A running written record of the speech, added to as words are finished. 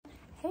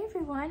Hey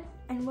everyone,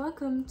 and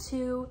welcome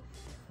to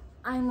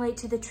I'm late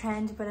to the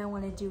trend, but I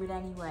want to do it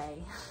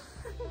anyway.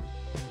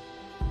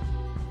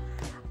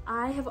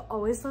 I have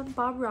always loved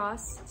Bob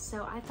Ross,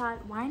 so I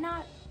thought, why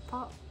not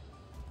Bob?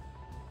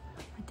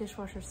 My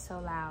dishwasher's so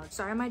loud.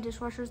 Sorry my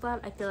dishwasher's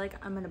loud. I feel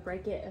like I'm gonna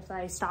break it if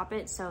I stop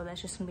it, so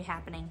that's just gonna be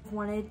happening. I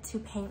wanted to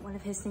paint one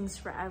of his things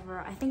forever.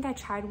 I think I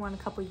tried one a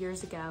couple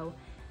years ago,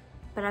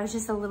 but I was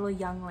just a little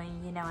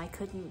youngling, you know, I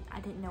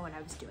didn't know what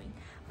I was doing.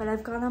 But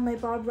I've got on my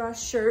Bob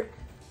Ross shirt.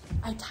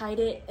 I tied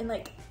it in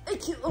like a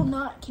cute little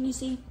knot. Can you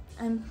see?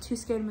 I'm too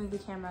scared to move the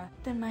camera.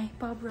 Then my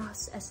Bob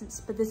Ross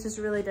essence, but this is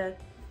really to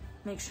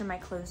make sure my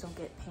clothes don't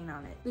get paint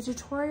on it. The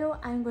tutorial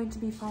I'm going to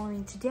be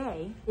following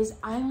today is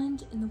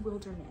Island in the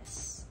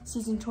Wilderness,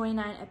 season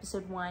 29,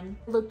 episode 1.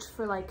 I looked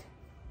for like,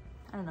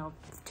 I don't know,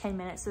 10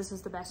 minutes. This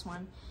was the best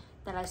one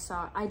that I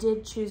saw. I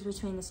did choose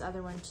between this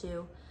other one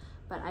too,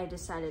 but I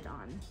decided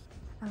on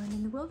Island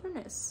in the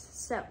Wilderness.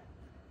 So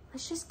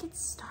let's just get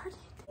started.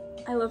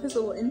 I love his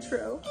little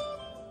intro.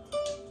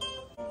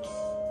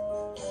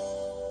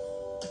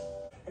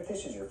 If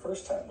this is your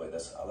first time with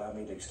us, allow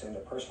me to extend a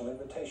personal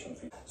invitation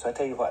for you. So I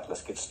tell you what,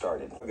 let's get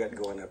started. We got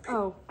going up here.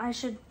 Oh, I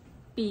should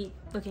be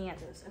looking at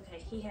this.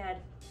 Okay, he had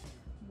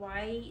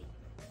white,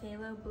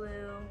 phthalo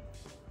blue.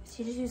 Is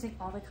he just using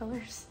all the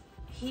colors?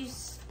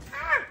 He's...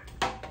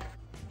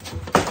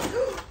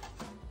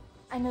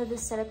 I know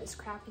this setup is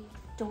crappy.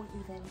 Don't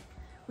even.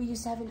 We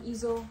used to have an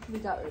easel. We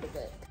got rid of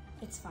it.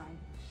 It's fine.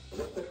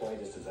 Liquid white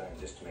is designed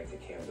just to make the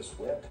canvas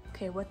wet.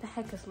 Okay, what the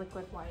heck is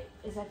liquid white?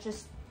 Is that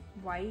just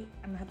white?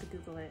 I'm gonna have to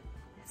Google it.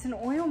 It's an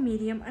oil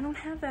medium. I don't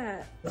have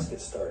that. Let's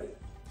get started.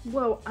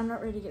 Whoa, I'm not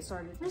ready to get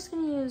started. I'm just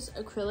gonna use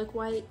acrylic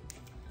white.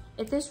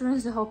 If this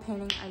ruins the whole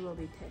painting, I will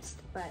be pissed.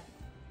 But,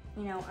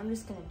 you know, I'm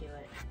just gonna do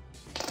it.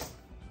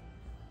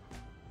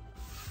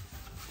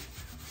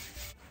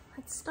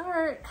 Let's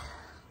start.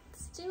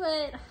 Let's do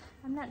it.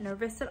 I'm not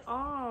nervous at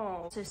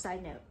all. So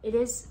side note, it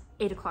is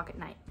 8 o'clock at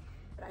night.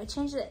 But I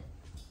changed the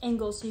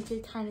angle so you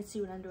could kind of see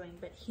what I'm doing.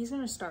 But he's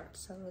gonna start,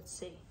 so let's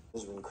see.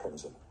 Lisbon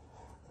crimson.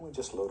 And we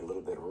just load a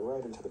little bit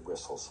right into the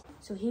bristles.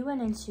 So he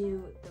went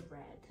into the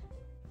red.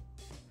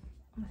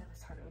 Oh my god,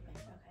 it's hard to open.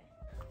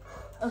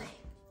 Okay. Okay,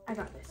 I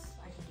got this.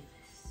 I can do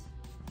this.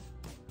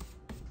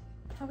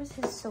 How is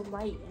his so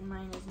light and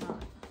mine is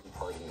not?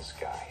 Part in the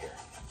sky here.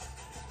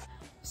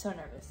 I'm so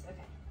nervous.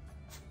 Okay.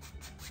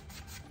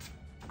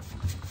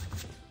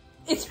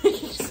 It's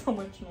making so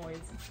much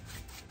noise.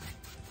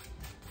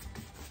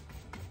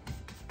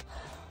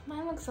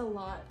 Mine looks a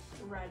lot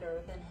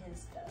redder than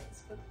his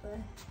does. What the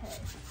heck?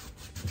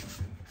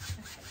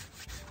 Okay.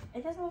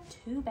 It doesn't look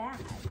too bad.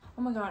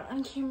 Oh my god,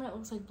 on camera it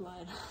looks like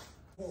blood.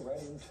 Right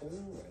into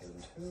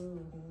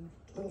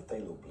little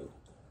phthalo blue.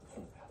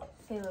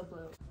 Phthalo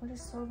blue. What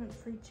is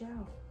solvent-free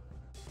gel?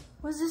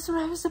 Was this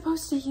what I was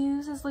supposed to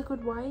use as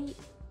liquid white?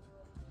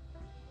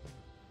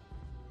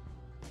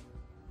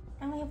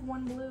 I only have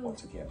one blue.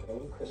 Once again, a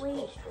little crisscross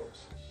Wait. strokes.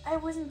 I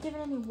wasn't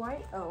given any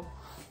white. Oh.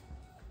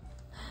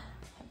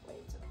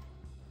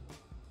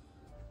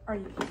 Are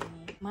you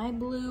kidding me? My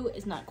blue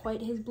is not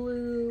quite his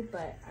blue,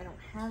 but I don't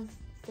have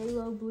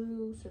phthalo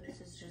blue, so this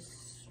is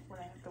just what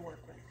I have to work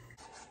with.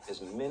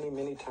 Is many,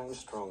 many times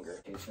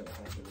stronger. It's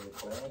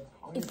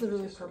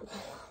literally purple.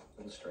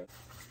 Little straight.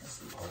 Let's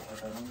see, I'll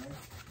have that on there.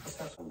 Let's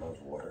have some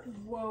loves water.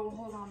 Whoa,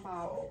 hold on,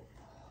 Bob.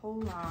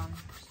 Hold on.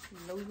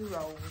 Slowly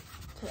roll.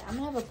 Okay, I'm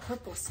gonna have a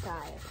purple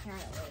sky,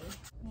 apparently.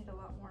 Need a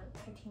lot more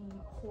titanium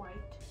white.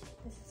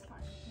 This is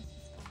fine. This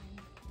is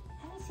fine.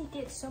 How does he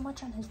get so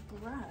much on his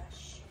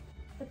brush?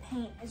 The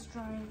paint is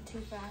drying too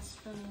fast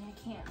for me. I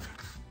can't.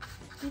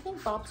 Do you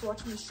think Bob's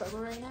watching me struggle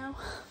right now?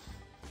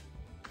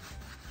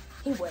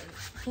 He wouldn't.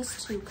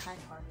 He's too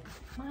kind-hearted.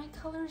 My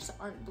colors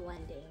aren't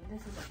blending. This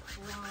is a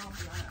problem.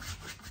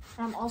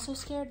 And I'm also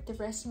scared they're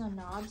resting on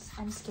knobs.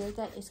 I'm scared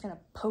that it's gonna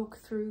poke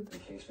through. In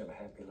case you have a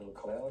happy little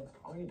cloud,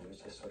 all you do is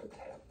just sort of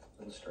tap.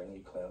 Little stringy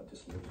cloud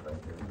just moves right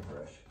there in the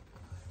brush.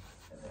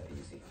 And that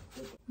easy.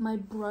 My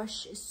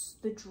brush is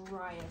the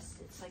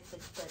driest. It's like the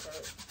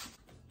dirt.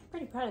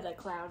 Pretty proud of that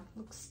cloud.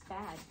 Looks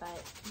bad, but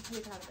I'm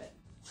pretty proud of it.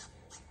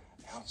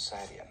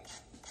 Outside in.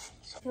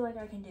 I feel like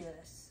I can do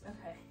this.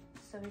 Okay,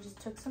 so we just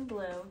took some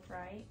blue,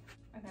 right?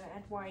 I gotta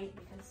add white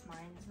because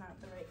mine is not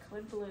the right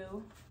colored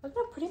blue. Look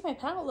how pretty my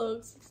palette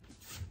looks.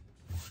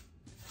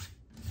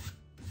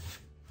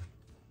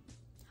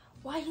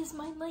 Why is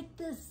mine like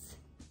this?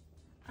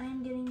 I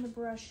am getting the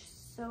brush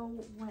so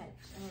wet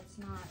and it's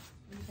not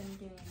even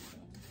doing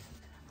anything.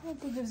 I didn't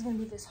think it was gonna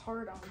be this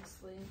hard,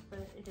 honestly,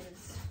 but it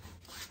is.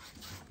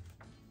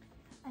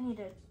 I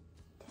need a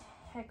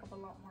heck of a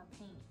lot more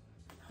paint.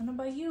 I don't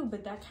know about you,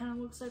 but that kind of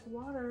looks like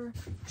water.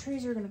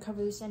 Trees are gonna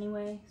cover this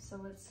anyway, so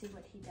let's see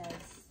what he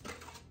does.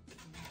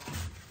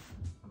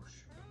 Oh,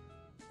 sure.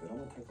 But I'm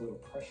gonna take a little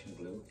Prussian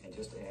blue and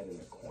just add in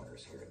the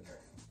corners here and there.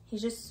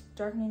 He's just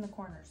darkening the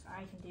corners. I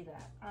can do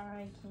that.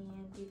 I can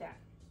do that.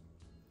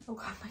 Oh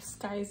god, my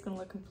sky is gonna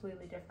look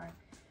completely different.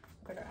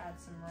 Better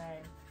add some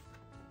red.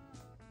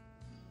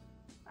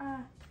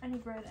 I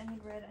need red, I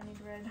need red, I need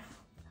red.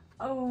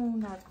 Oh,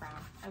 now it's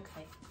brown.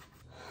 Okay.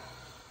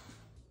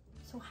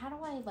 So how do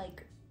I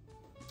like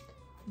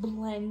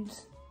blend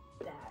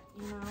that,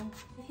 you know?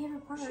 My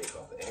favorite part. Shake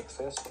off the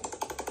excess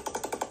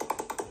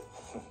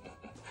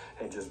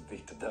and just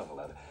beat the devil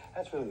out of it.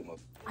 That's really the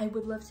most. I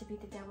would love to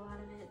beat the devil out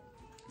of it,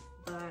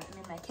 but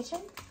I'm in my kitchen,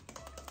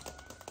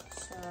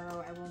 so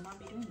I will not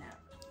be doing that.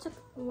 It took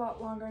a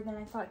lot longer than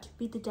I thought to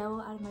beat the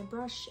devil out of my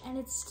brush, and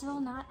it's still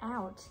not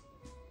out.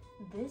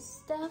 This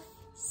stuff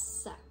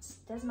sucks.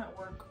 Does not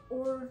work,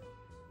 or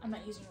I'm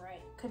not using it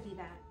right. Could be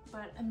that,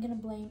 but I'm gonna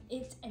blame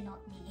it and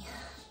not me.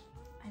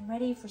 I'm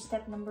ready for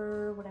step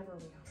number whatever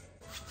we are.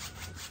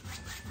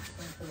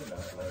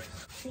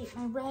 See,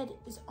 my red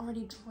is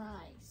already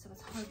dry, so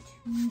it's hard to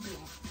blend.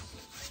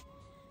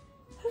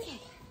 Okay.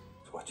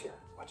 Watch here,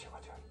 watch here,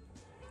 watch here.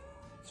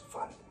 It's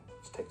fun.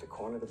 Just take the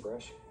corner of the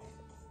brush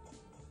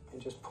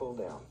and just pull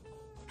down.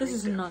 This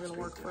is not gonna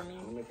work for me.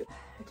 Make it. I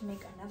have to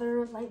make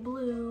another light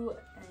blue,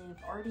 and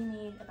I've already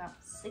made about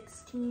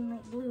 16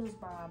 light blues,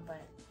 Bob,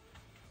 but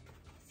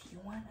if you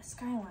want a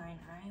skyline,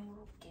 I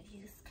will give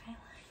you the skyline.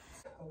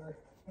 Color.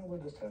 And we'll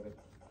just have it.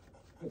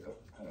 We'll go.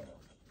 I don't know.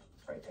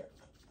 Right there.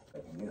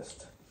 That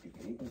mist. You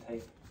can even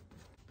take.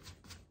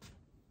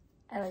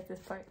 I like this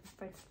part. This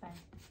part's fun.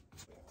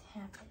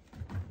 Tap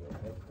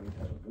it. That create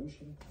that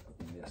illusion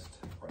of mist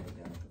right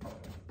down at the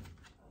bottom.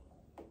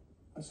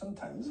 And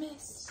sometimes.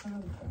 Mist.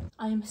 Sometimes.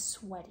 I'm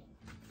sweating.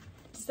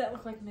 Does that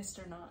look like mist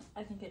or not?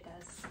 I think it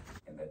does.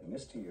 And that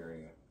misty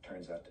area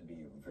turns out to be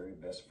your very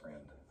best friend.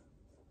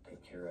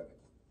 Take care of it.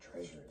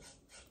 Treasure it.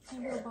 I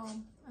will,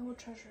 Bob. I will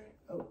treasure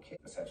it. Okay,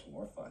 let's have some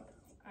more fun.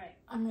 Alright,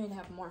 I'm ready to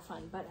have more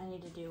fun, but I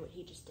need to do what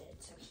he just did.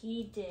 So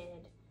he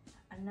did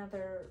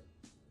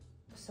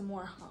some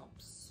more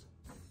humps.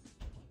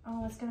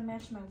 Oh, it's gonna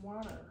match my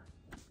water.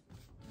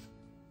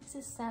 Is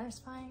this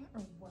satisfying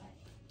or what?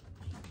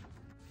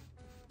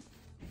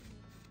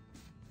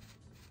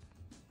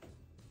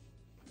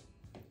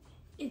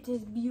 It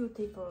is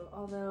beautiful,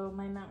 although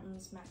my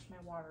mountains match my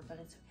water, but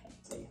it's okay.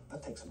 See, I'll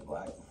take some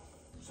black,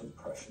 some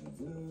Prussian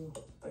blue,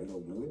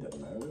 phthalo blue, it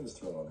doesn't matter. We'll just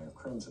throw it on there.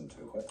 Crimson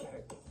too, what the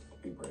heck.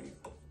 Be brave.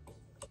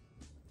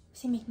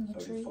 Is he making a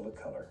Those tree? are full of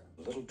color.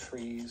 Little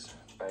trees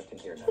back in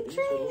here. Now The these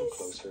are a little trees.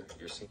 closer.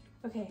 You're seeing.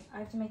 Okay, I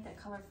have to make that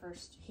color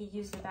first. He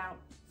used about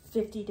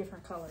 50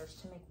 different colors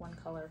to make one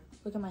color.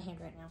 Look at my hand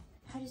right now.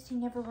 How does he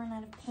never run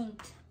out of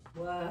paint?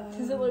 What?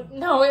 Does it look?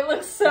 No, it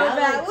looks so That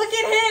bad. looks- Look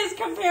at his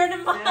compared to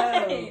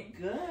mine.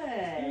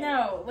 Good.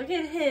 No, look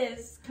at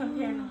his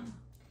compared to mine.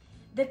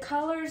 The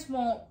colors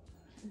won't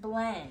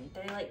blend.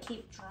 They like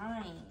keep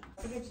drying.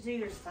 You get to do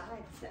your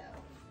sides though.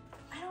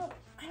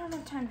 I don't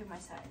have time to do my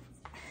sides.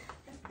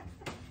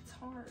 It's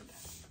hard.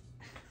 It's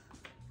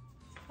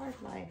hard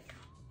life.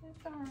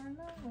 It's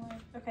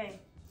hard. Okay,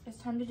 it's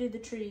time to do the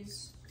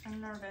trees. I'm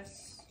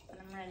nervous, but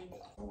I'm ready.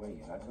 No way,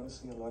 you're not going to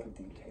see a lot of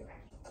detail.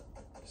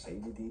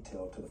 Save the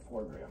detail to the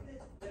foreground.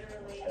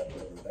 Literally. Have a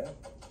look at that.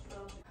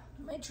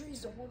 My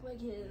trees don't look like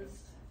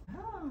his.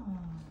 Oh.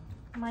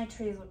 My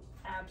trees look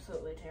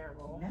absolutely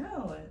terrible.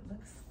 No, it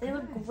looks They good.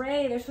 look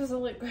gray. They're supposed to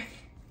look gray.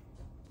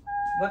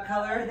 What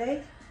color are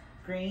they?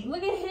 Green?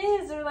 Look at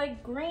his. They're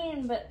like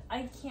green, but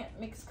I can't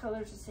mix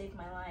colors to save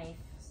my life.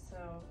 So.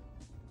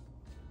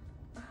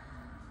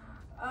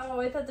 Oh,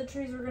 I thought the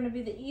trees were going to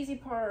be the easy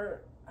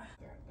part.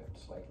 There, they're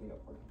slightly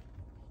upward.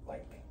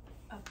 Lightly.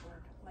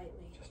 Upward, lightly.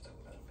 Just a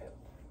little bit.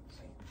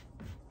 See?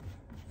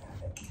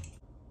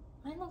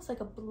 Mine looks like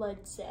a blood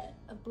set.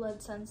 A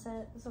blood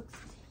sunset. This looks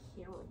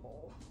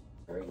terrible.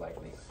 Very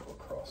lightly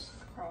across.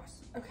 Cross.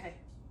 Okay.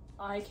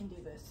 I can do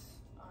this.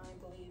 I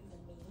believe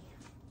in me.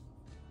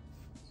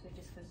 So it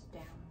just goes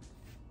down.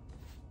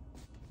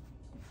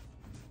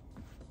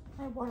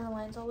 My water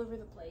line's all over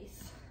the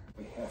place.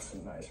 We have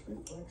some nice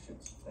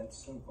reflections. That's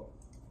simple.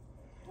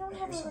 I don't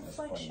have Here's a something that's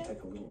fun. reflection.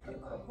 Take a little bit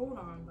of Hold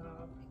on,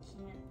 Bob. I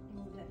can't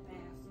move that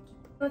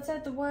fast. Let's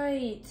add the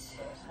white.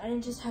 I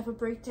didn't just have a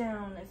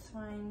breakdown. It's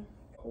fine.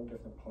 a whole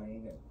different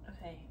plane. And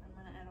Okay, I'm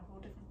gonna add a whole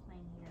different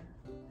plane here.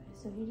 Okay,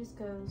 so he just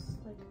goes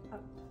like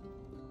up.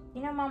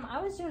 You know, Mom,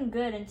 I was doing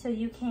good until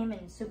you came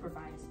and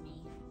supervised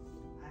me.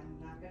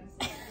 I'm not gonna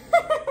say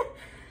that.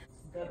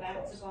 Go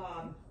back to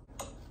Bob.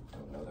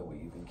 don't know that we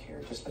even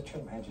care. Just let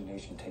your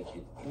imagination take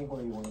you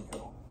anywhere you want to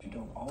go. You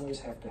don't always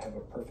have to have a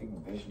perfect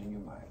vision in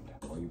your mind.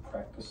 The more you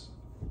practice,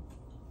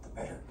 the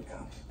better it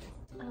becomes.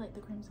 I like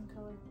the crimson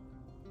color.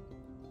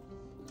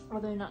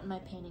 Although not in my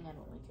painting, I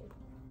don't like it.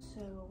 So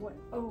what?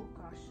 Oh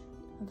gosh,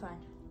 I'm fine.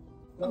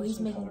 Load he's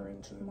some making color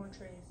into more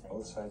trees.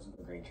 both sides of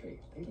the green tree.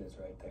 He lives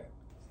right there.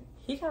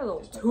 He got a little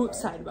Just make too a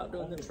excited line, about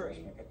doing the hold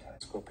tree. Make a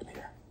telescope in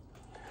here.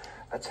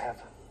 Let's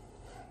have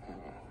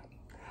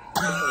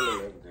a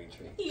little green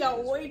tree. He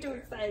got way too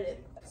excited.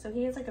 So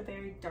he has like a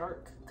very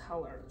dark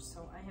color,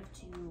 so I have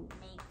to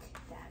make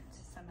that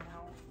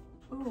somehow.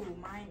 Ooh,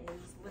 mine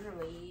is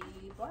literally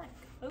black.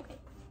 Okay.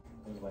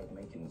 It was like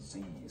making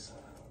Z's,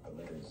 the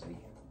letter Z.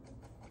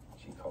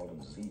 She called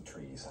them Z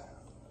trees.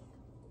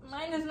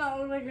 Mine does not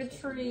look like a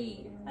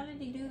tree. How did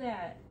he do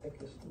that?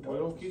 Thickest, Well,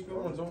 don't keep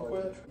going, don't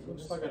quit.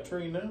 Looks like a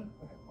tree now.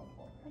 Okay, one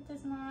more. It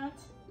does not.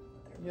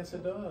 Yes,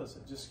 it does.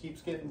 It just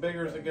keeps getting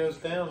bigger as it goes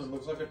down and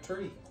looks like a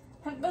tree.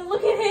 But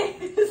look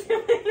at it.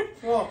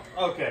 Well,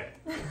 okay.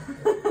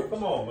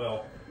 Come on,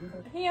 Mel.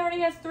 He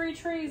already has 3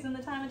 trees in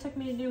the time it took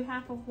me to do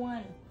half of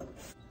one.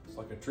 It's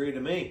like a tree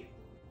to me.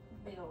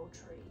 Big old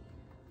tree.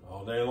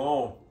 All day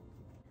long.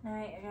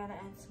 Alright, I gotta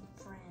add some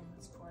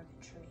friends for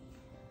the tree.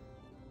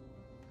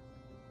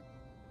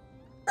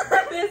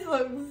 This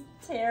looks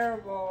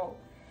terrible.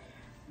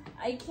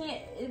 I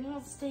can't, it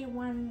won't stay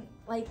one,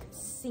 like,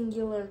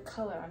 singular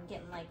color. I'm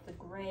getting, like, the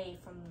gray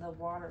from the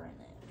water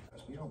in it.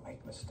 Because we don't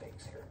make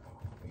mistakes here.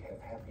 We have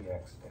happy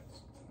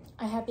accidents.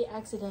 A happy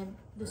accident,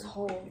 this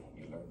whole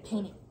You learn to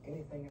painting.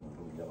 anything in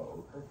blue,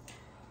 yellow, ochre.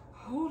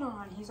 Hold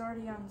on, he's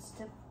already on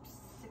step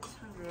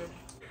 600.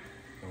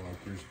 I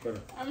like yours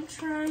better. I'm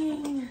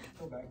trying.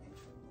 Go back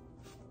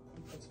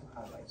and put some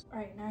highlights.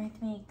 Alright, now I have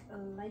to make a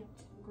light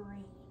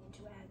green to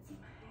add some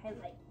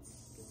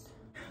highlights.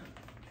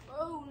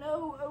 Oh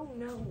no, oh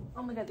no.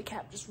 Oh my god, the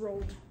cap just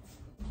rolled.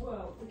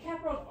 Whoa, the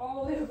cap rolled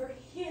all the way over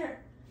here.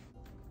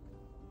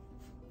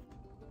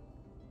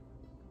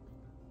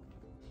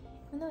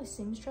 Even though I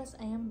seem stressed,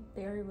 I am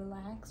very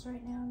relaxed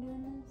right now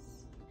doing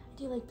this. I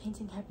do like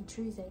painting happy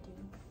trees, I do.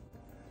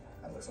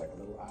 That looks like a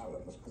little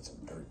island. Let's put some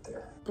dirt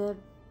there. The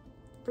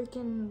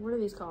freaking, what are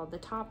these called? The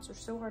tops are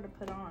so hard to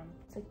put on.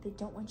 It's like they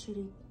don't want you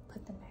to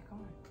put them back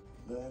on.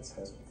 Let's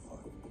have some fun.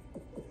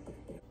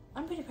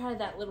 I'm pretty proud of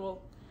that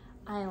little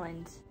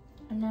island.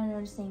 I'm now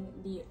noticing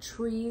the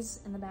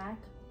trees in the back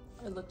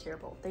look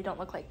terrible. They don't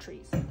look like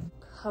trees.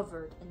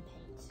 Covered in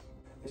paint.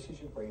 This is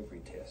your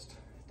bravery test.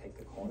 Take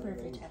the corner of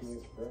Bravery the test.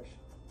 18-inch brush,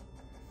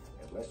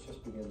 and let's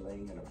just begin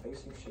laying in a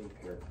basic shape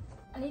here.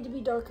 I need to be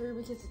darker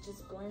because it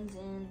just blends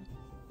in.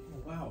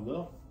 Oh, wow,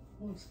 Mel.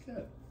 Looks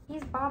good.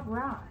 He's Bob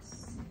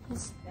Ross.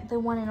 He's the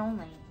one and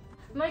only.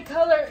 My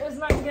color is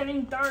not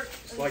getting dark.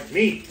 It's like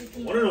me.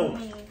 One and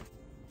only.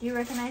 Do you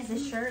recognize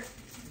this shirt?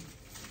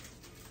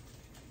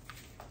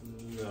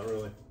 Not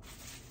really.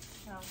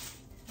 Oh,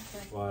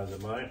 okay. Why, is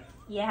it mine?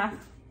 Yeah.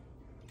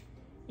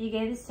 You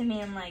gave this to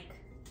me in like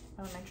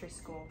elementary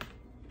school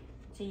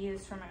to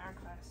use for my art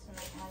class, and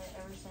I've had it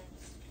ever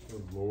since.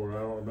 Oh, Lord, I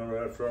don't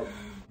remember that truck.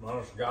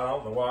 Honest to God, I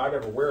don't know why I'd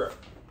ever wear it.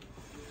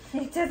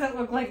 It doesn't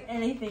look like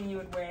anything you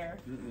would wear.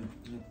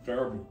 It's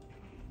terrible.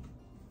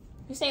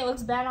 You say it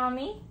looks bad on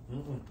me?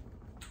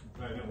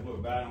 That don't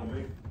look bad on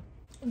me.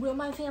 Will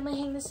my family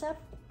hang this up?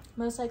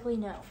 Most likely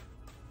no.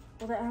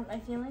 Will that hurt my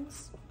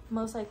feelings?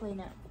 Most likely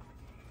no.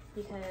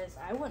 Because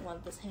I wouldn't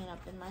want this hanging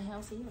up in my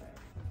house either.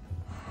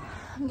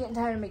 I'm getting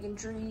tired of making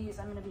trees,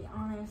 I'm gonna be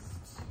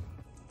honest.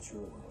 It's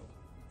your world.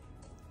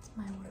 It's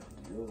my world.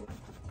 Your world.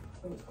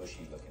 Look at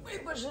bushy looking. My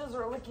bushes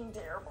are looking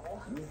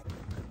terrible.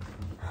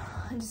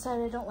 I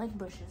decided I don't like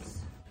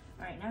bushes.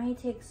 Alright, now he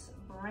takes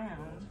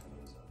brown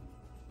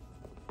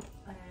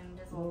and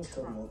does a little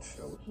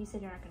trunk. He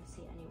said you're not going to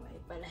see it anyway,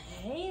 but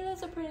hey,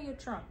 that's a pretty good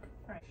trunk.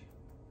 Alright.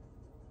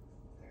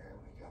 There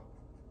we go.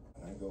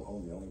 When I go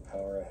home, the only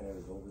power I have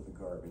is over the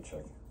garbage.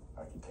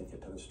 I can take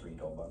it to the street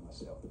all by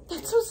myself.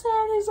 That's so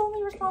sad. His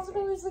only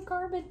responsibility is the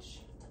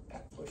garbage.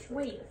 That bush right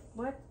Wait, there.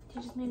 what? He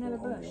just made I another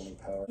go home, bush. the only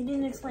power He I didn't can take it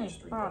to the explain.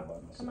 street all Bob, by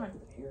myself. come on.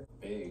 Here,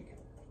 big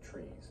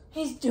trees.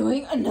 He's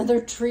doing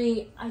another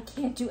tree. I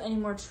can't do any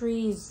more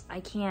trees. I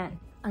can't.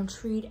 I'm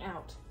treed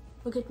out.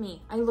 Look at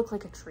me. I look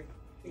like a tree.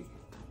 Big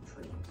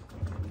trees.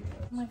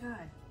 Oh my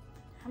god.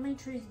 How many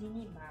trees do you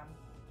need, Bob?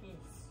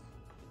 Jeez.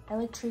 I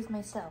like trees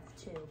myself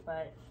too,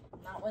 but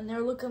not when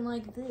they're looking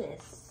like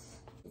this.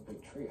 A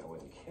big tree, I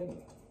wasn't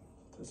kidding.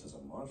 This is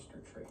a monster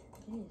tree.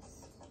 It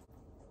is.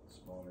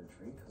 Smaller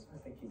tree, because I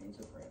think he needs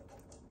a friend.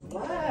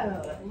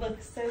 Wow, it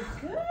looks so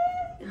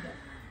good.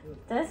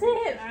 Does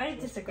it? I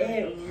disagree.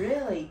 It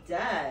really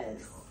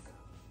does.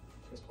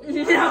 Just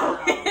wait. No,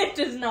 it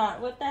does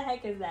not. What the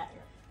heck is that?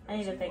 I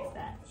need to fix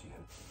that.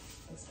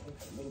 Let's take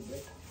a little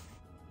bit.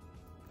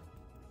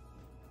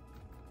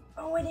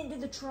 Oh, I didn't do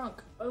the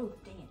trunk. Oh,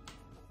 dang it.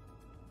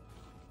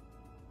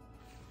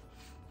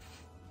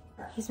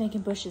 He's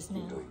making bushes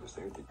You now. know he was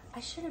there, did I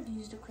should have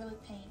used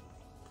acrylic paint.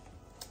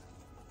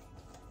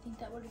 I think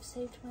that would have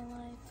saved my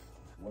life.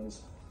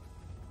 One's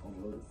only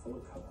loaded full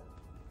of color.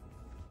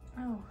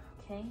 Oh,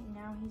 okay.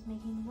 Now he's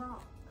making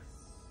rocks.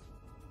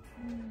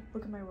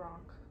 Look at my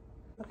rock.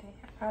 Okay,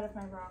 I'm proud of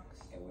my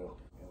rocks. And we'll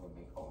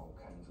make all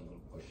kinds of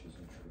little bushes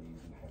and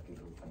trees and happy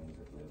little things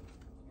that live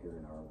here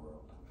in our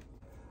world.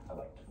 I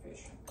like to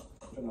fish.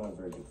 I'm not a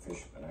very good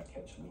fisherman. I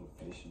catch a little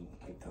fish and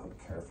take the hook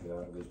carefully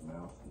out of his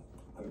mouth and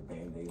put a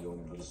band-aid on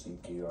a little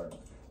CPR,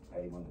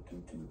 pat him on the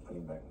tutu, put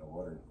him back in the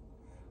water,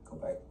 go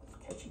back,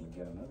 catch him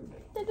again another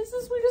day. That is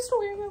the sweetest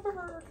story I've ever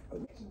heard.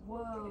 Whoa,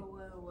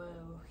 whoa,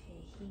 whoa.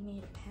 Okay, he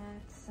made a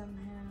path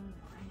somehow.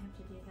 Now I have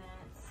to do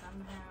that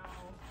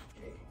somehow.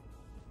 Okay.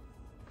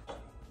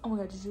 Oh my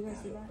god, did you guys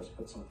see that? Let's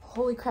put some.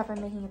 Holy crap, I'm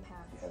making a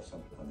path. You have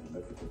something when they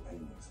look at their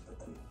paintings, but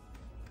then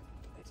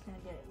Just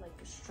gonna get it like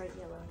a straight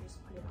yellow and just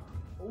put it on.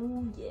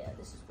 Oh yeah,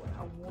 this is what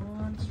I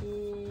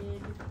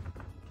wanted.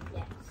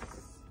 Yes,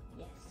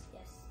 yes,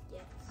 yes,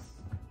 yes.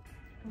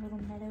 A little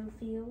meadow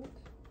field,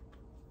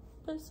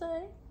 per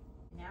se.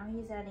 Now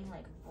he's adding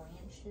like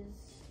branches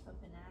of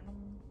an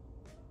atom.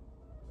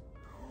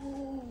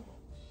 Oh,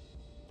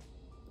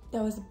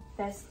 That was the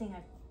best thing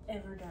I've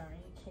ever done. Are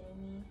you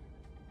kidding me?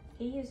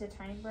 He used a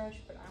tiny brush,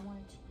 but I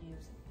wanted to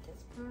use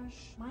this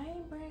brush. My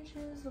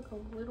branches look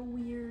a little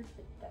weird,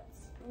 but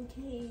that's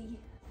okay.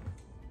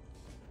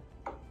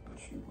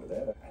 Shoot, with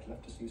that, I'd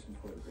love to see some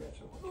photographs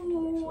of what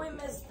Oh, I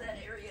missed that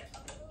area.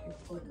 Take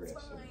photographs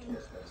of the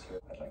test last year.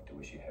 I'd like to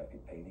wish you happy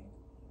painting,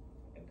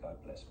 and God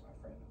bless my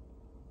friend.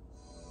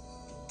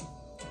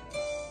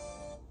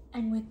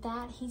 And with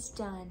that, he's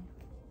done.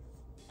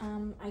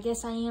 I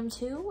guess I am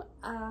too.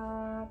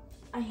 I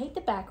hate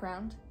the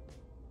background.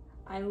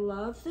 I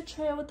love the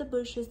trail with the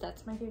bushes.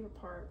 That's my favorite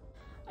part.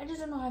 I just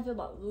don't know how I feel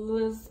about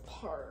this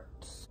part.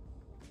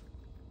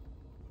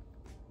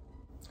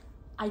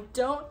 I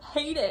don't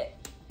hate it.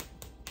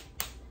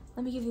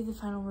 Let me give you the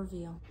final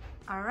reveal.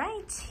 All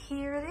right,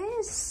 here it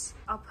is.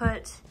 I'll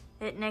put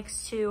it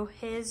next to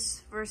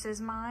his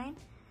versus mine.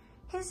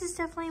 His is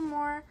definitely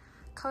more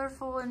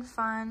colorful and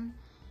fun.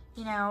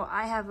 You know,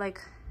 I have like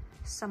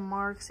some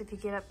marks if you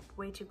get up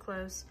way too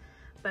close,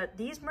 but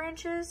these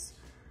branches,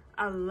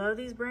 I love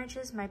these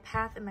branches, my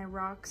path and my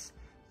rocks.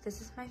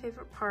 This is my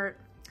favorite part.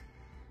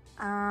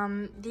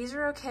 These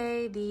are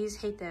okay, these,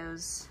 hate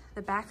those.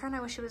 The background,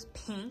 I wish it was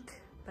pink,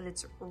 but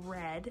it's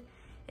red.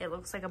 It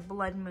looks like a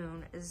blood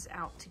moon is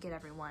out to get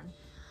everyone.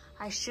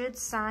 I should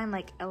sign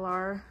like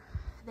LR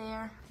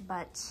there,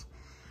 but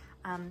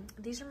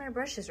these are my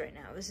brushes right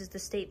now. This is the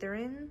state they're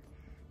in.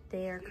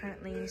 They are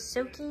currently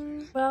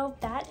soaking. Well,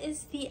 that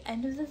is the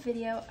end of the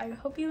video. I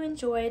hope you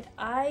enjoyed.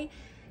 I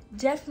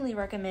definitely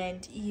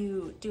recommend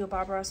you do a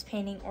Bob Ross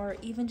painting, or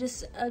even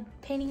just a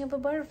painting of a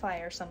butterfly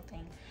or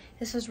something.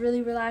 This was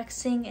really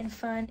relaxing and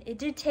fun. It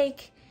did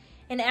take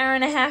an hour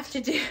and a half to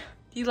do.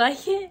 Do you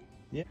like it?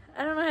 Yeah.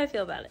 I don't know how I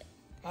feel about it.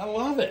 I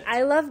love it.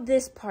 I love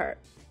this part.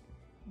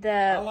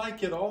 I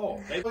like it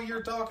all. That's what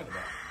you're talking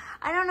about.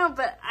 I don't know,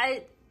 but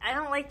I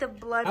don't like the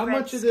blood How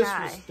red much of this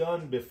sky. was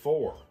done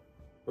before?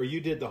 Or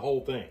you did the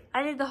whole thing?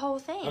 I did the whole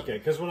thing. Okay,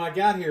 because when I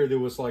got here, there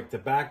was like the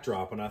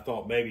backdrop, and I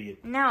thought maybe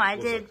it No, I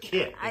was did. a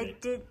kit. I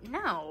did.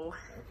 No.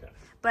 Okay.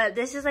 But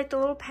this is like the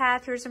little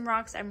path. Here's some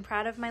rocks. I'm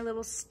proud of my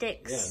little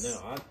sticks. Yeah,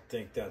 no, I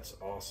think that's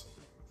awesome.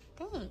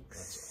 Thanks.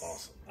 That's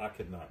awesome. I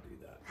could not do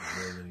that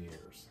in a million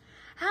years.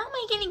 How am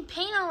I getting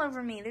paint all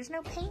over me? There's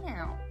no paint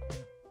out.